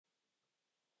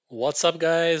What's up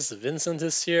guys, Vincent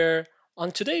is here. On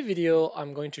today's video,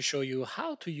 I'm going to show you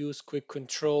how to use quick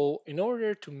control in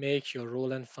order to make your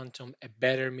Roland Phantom a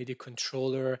better MIDI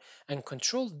controller and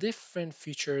control different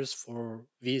features for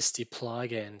VST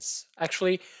plugins.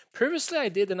 Actually, previously I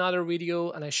did another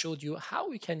video and I showed you how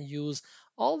we can use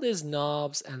all these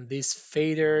knobs and these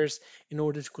faders in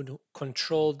order to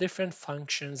control different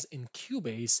functions in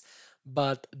Cubase.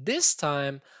 But this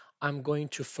time, I'm going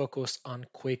to focus on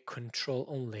quick control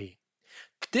only.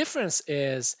 Difference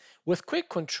is with quick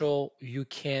control, you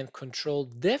can control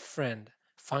different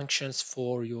functions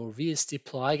for your VST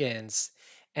plugins.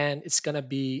 And it's gonna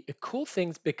be a cool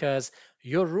thing because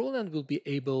your Roland will be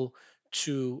able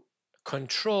to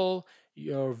control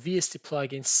your VST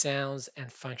plugin sounds and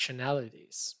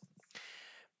functionalities.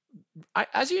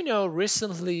 As you know,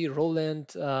 recently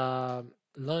Roland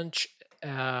launched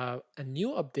a new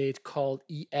update called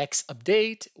EX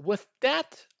Update. With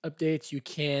that update, you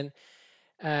can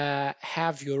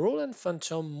have your Roland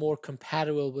Phantom more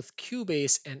compatible with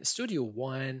Cubase and Studio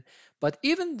One. But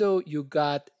even though you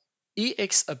got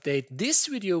EX Update, this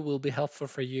video will be helpful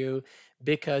for you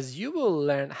because you will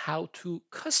learn how to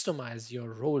customize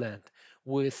your Roland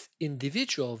with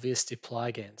individual VST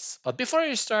plugins. But before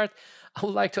you start, I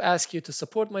would like to ask you to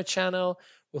support my channel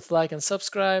with like and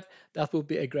subscribe. That will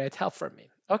be a great help for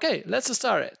me. Okay, let's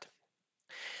start it.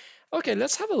 Okay,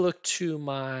 let's have a look to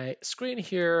my screen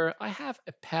here. I have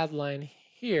a pad line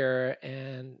here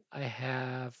and I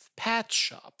have pad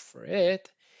shop for it.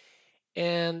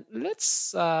 And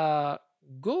let's go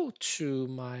to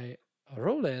my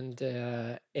Roland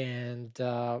and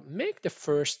make the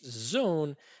first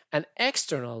zone an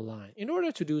external line. In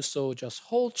order to do so, just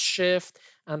hold shift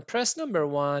and press number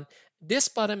one. This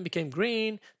button became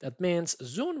green. That means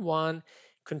zone one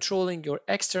controlling your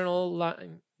external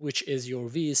line, which is your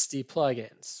VST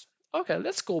plugins. Okay,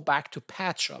 let's go back to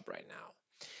Pad Shop right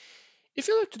now. If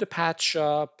you look to the Pad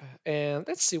Shop and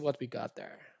let's see what we got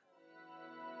there.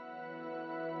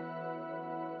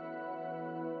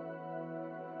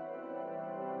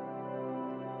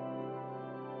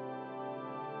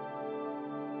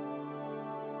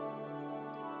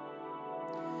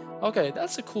 Okay,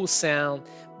 that's a cool sound.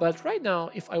 But right now,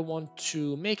 if I want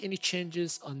to make any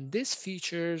changes on these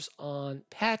features on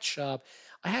Pad Shop,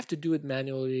 I have to do it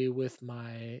manually with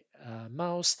my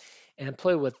mouse and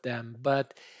play with them.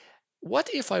 But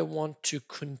what if I want to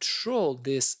control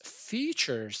these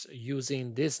features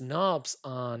using these knobs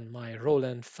on my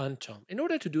Roland Phantom? In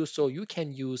order to do so, you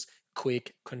can use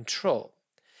quick control.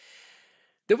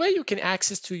 The way you can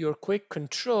access to your quick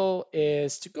control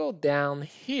is to go down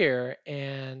here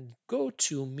and go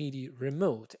to MIDI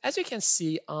remote. As you can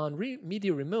see on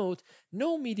MIDI remote,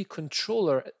 no MIDI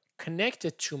controller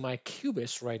connected to my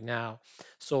Cubase right now.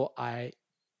 So I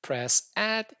press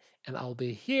add and I'll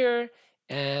be here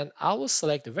and I will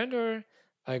select the vendor.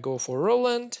 I go for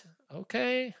Roland.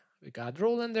 Okay, we got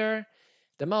Roland there.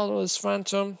 The model is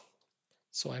Phantom.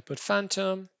 So I put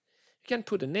Phantom. You can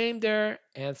put a name there,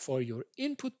 and for your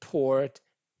input port,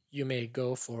 you may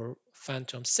go for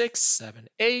Phantom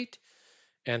 678,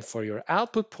 and for your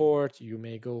output port, you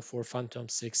may go for Phantom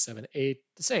 678,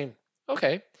 the same.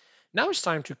 Okay, now it's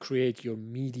time to create your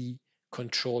MIDI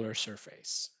controller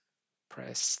surface.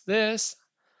 Press this.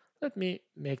 Let me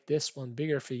make this one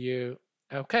bigger for you.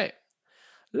 Okay,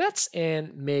 let's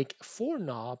make 4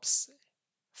 knobs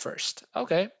first.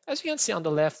 Okay, as you can see on the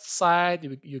left side,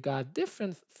 you got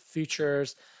different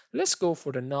features. Let's go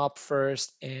for the knob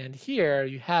first, and here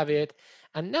you have it.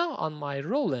 And now on my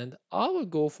Roland, I will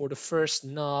go for the first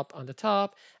knob on the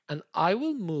top, and I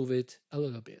will move it a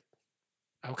little bit.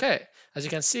 Okay, as you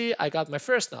can see, I got my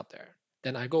first knob there.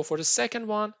 Then I go for the second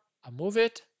one, I move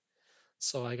it.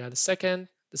 So I got the second,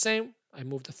 the same. I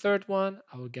move the third one,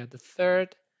 I will get the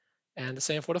third, and the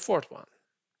same for the fourth one.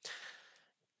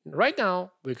 Right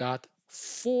now, we got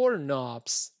 4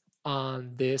 knobs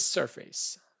on this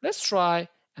surface. Let's try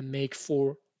and make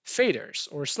 4 faders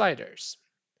or sliders.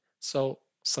 So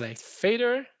select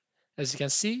fader. As you can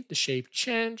see, the shape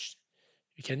changed.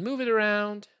 You can move it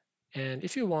around. And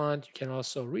if you want, you can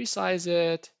also resize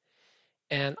it.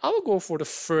 And I will go for the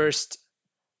first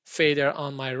fader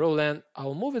on my Roland. I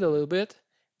will move it a little bit.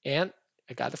 And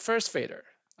I got the first fader.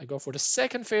 I go for the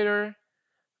second fader.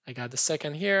 I got the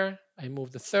second here. I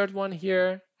move the third one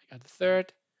here. I got the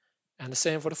third, and the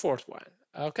same for the fourth one.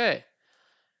 Okay,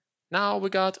 now we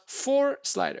got 4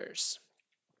 sliders.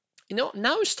 Now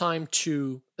it's time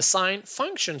to assign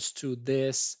functions to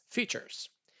these features.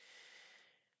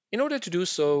 In order to do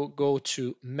so, go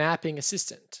to Mapping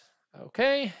Assistant.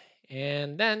 Okay,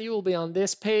 and then you will be on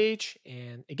this page.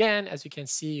 And again, as you can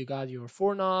see, you got your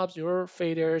 4 knobs, your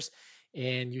faders,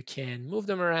 and you can move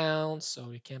them around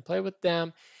so you can play with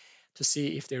them to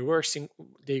see if they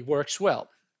works well.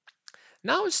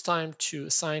 Now it's time to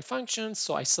assign functions.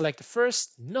 So I select the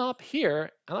first knob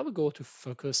here and I will go to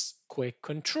focus quick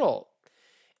control.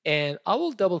 And I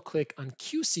will double click on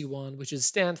QC1, which is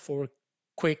stand for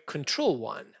quick control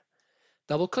one.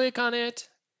 Double click on it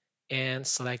and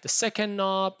select the second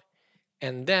knob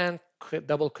and then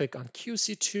double click on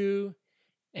QC2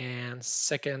 and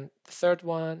third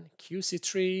one,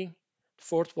 QC3,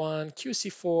 fourth one,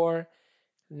 QC4.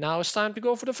 Now it's time to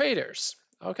go for the faders.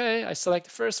 Okay, I select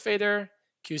the first fader,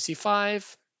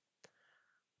 QC5,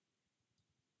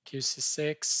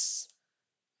 QC6,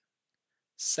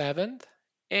 7th,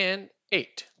 and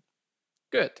 8.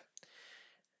 Good.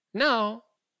 Now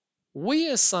we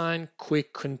assign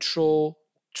quick control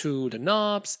to the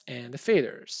knobs and the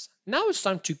faders. Now it's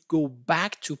time to go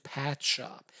back to Patch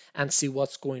Shop and see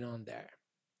what's going on there.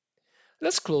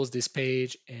 Let's close this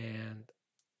page and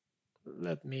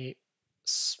let me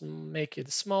make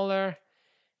it smaller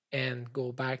and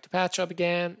go back to Patch Shop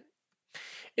again.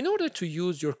 In order to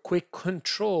use your quick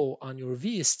control on your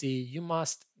VST, you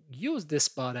must use this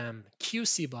button,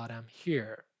 QC button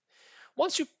here.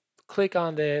 Once you click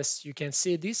on this, you can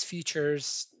see these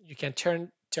features. You can turn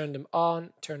them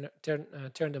on, turn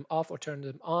them off, or turn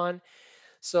them on.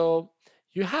 So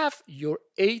you have your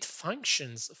 8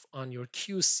 functions on your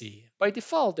QC. By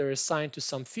default, they're assigned to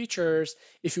some features.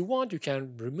 If you want, you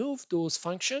can remove those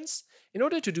functions. In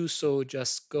order to do so,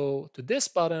 just go to this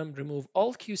button, remove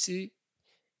all QC,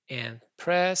 and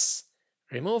press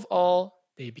remove all.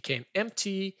 They became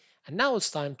empty. And now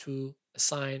it's time to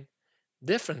assign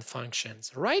different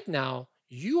functions. Right now,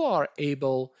 you are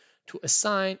able to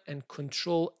assign and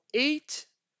control 8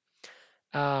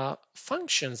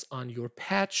 functions on your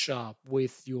patch shop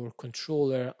with your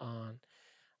controller on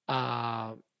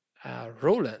uh,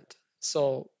 Roland.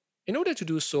 So in order to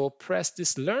do so, press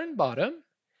this learn button.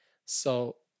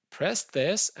 So press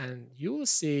this and you will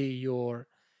see your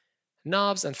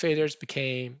knobs and faders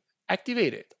became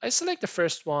activated. I select the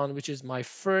first one, which is my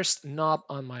first knob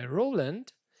on my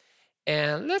Roland,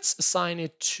 and let's assign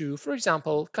it to, for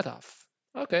example, cutoff.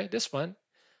 Okay, this one.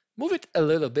 Move it a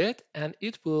little bit and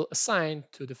it will assign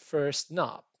to the first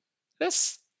knob.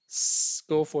 Let's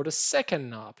go for the second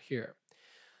knob here.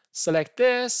 Select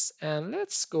this and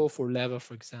let's go for level,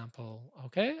 for example.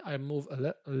 Okay, I move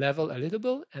a level a little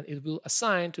bit and it will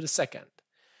assign to the second.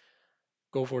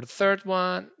 Go for the third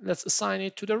one. Let's assign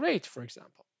it to the rate, for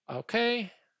example.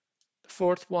 Okay, the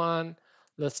fourth one,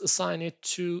 let's assign it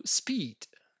to speed.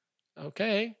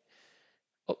 Okay.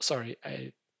 Oh, sorry,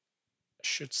 I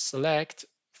should select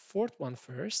fourth one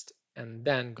first and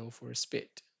then go for speed.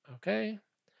 Okay,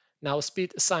 now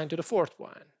speed assigned to the fourth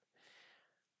one.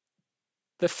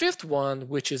 The fifth one,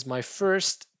 which is my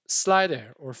first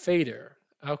slider or fader.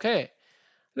 Okay,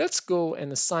 let's go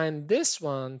and assign this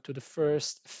one to the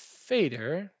first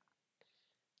fader,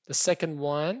 the second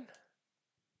one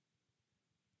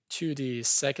to the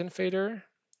second fader,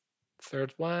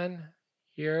 third one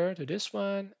here to this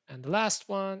one, and the last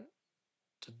one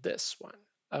to this one.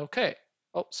 Okay,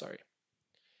 oh, sorry.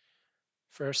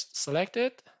 First select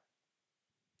it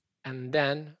and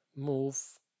then move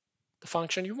the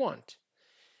function you want.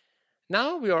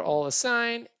 Now we are all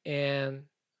assigned and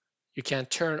you can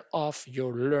turn off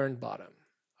your learn button.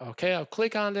 Okay, I'll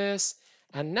click on this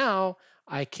and now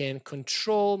I can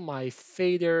control my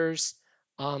faders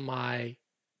on my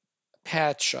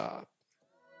patch shop.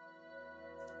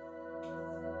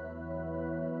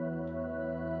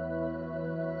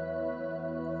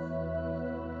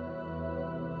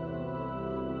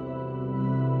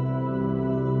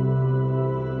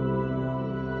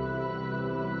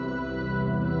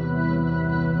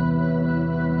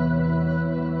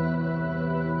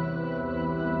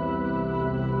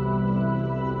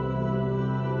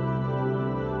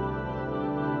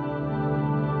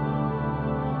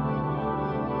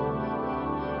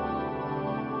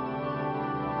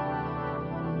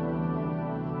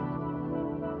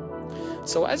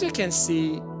 So as you can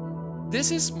see,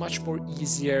 this is much more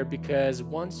easier because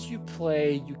once you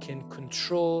play, you can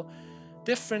control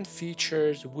different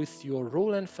features with your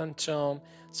Roland Fantom.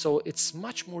 So it's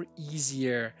much more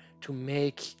easier to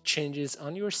make changes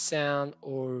on your sound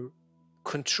or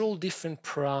control different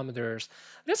parameters.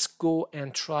 Let's go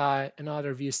and try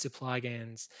another VST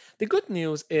plugins. The good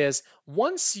news is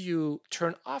once you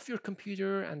turn off your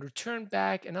computer and return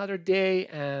back another day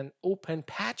and open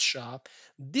Patch Shop,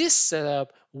 this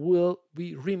setup will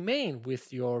remain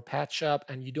with your Patch Shop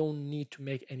and you don't need to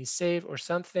make any save or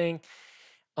something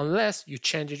unless you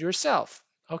change it yourself.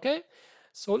 Okay,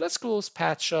 So let's close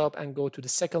patch up and go to the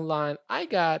second line. I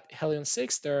got Helium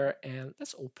 6 there, and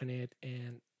let's open it.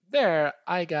 And there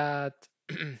I got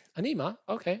Anima.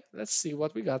 Okay, let's see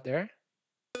what we got there.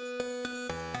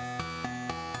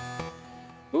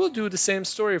 We will do the same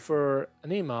story for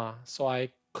Anima. So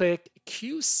I click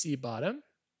QC button,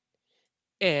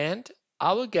 and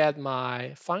I will get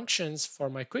my functions for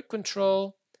my quick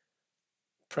control,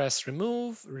 press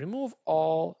remove, remove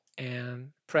all,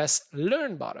 and press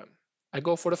learn button. I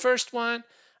go for the first one,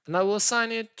 and I will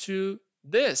assign it to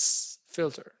this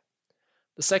filter.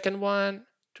 The second one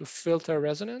to filter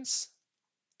resonance.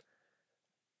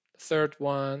 The third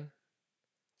one,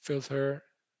 filter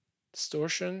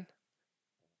distortion.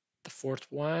 The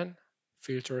fourth one,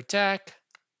 filter attack.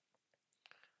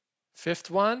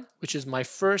 Fifth one, which is my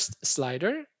first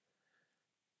slider,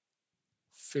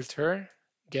 filter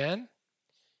again,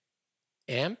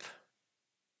 amp.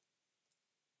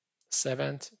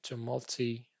 Seventh to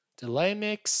multi delay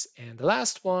mix, and the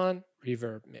last one,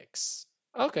 reverb mix.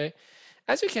 Okay,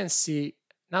 as you can see,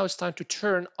 now it's time to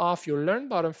turn off your learn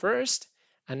button first,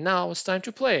 and now it's time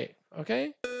to play.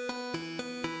 Okay,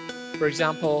 for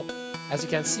example, as you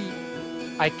can see,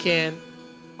 I can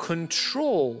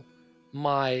control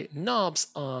my knobs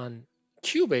on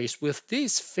Cubase with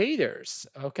these faders.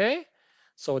 Okay,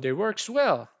 so they works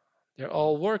well. They're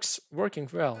all working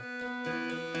well.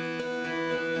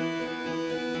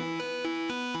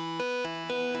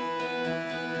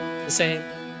 The same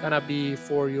gonna be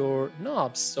for your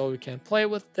knobs, so you can play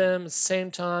with them at the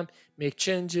same time, make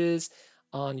changes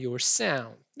on your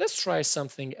sound. Let's try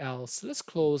something else. Let's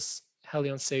close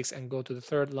Helion 6 and go to the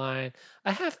third line.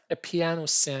 I have a piano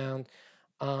sound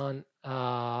on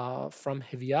from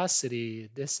Heaviosity.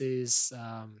 This is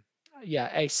yeah,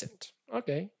 accent.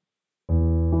 Okay.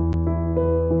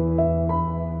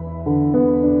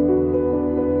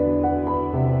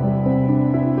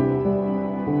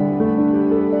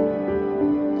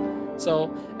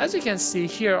 So as you can see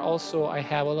here also, I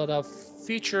have a lot of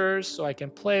features, so I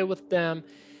can play with them,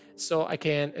 so I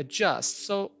can adjust.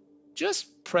 So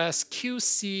just press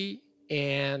QC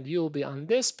and you'll be on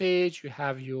this page. You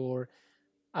have your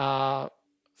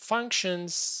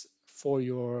functions for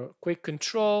your quick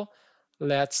control.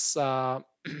 Let's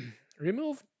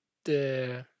remove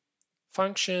the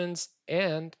functions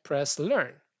and press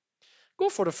learn. Go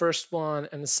for the first one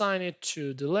and assign it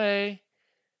to delay.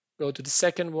 Go to the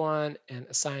second one and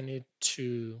assign it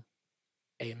to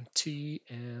AMT,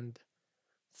 and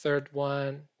third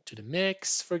one to the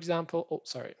mix, for example. Oh,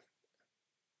 sorry.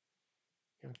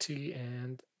 AMT,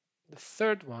 and the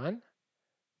third one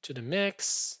to the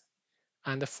mix,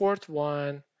 and the fourth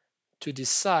one to the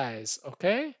size.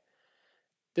 Okay.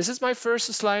 This is my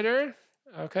first slider.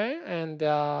 Okay. And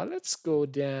let's go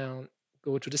down,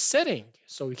 go to the setting.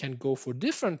 So we can go for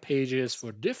different pages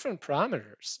for different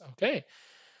parameters. Okay.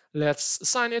 Let's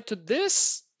assign it to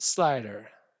this slider.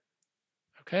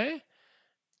 Okay.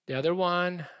 The other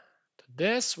one to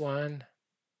this one.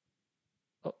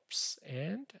 Oops.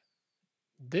 And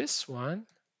this one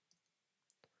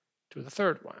to the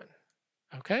third one.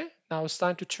 Okay. Now it's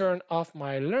time to turn off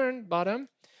my learn button.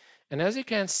 And as you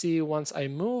can see, once I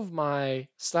move my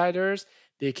sliders,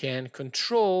 they can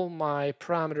control my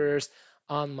parameters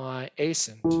on my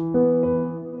ascent.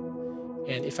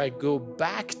 And if I go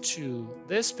back to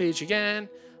this page again,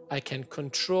 I can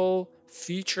control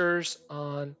features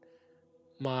on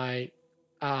my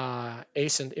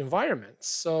ascent environment.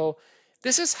 So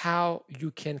this is how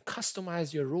you can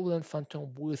customize your Roland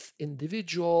Fantom with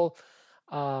individual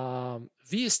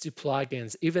VST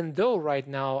plugins. Even though right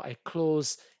now I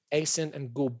close ascent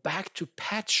and go back to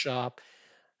Patch Shop,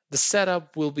 the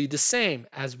setup will be the same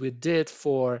as we did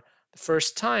for the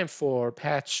first time for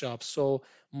Patch Shop. So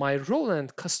my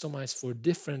Roland customized for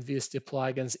different VST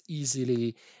plugins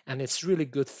easily, and it's really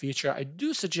good feature. I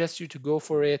do suggest you to go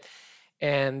for it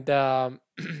and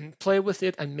play with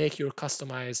it and make your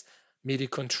customized MIDI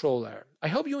controller. I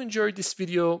hope you enjoyed this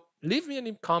video. Leave me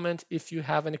a comment if you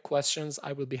have any questions.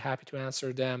 I will be happy to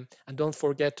answer them. And don't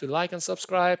forget to like and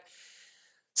subscribe.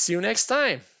 See you next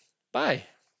time. Bye.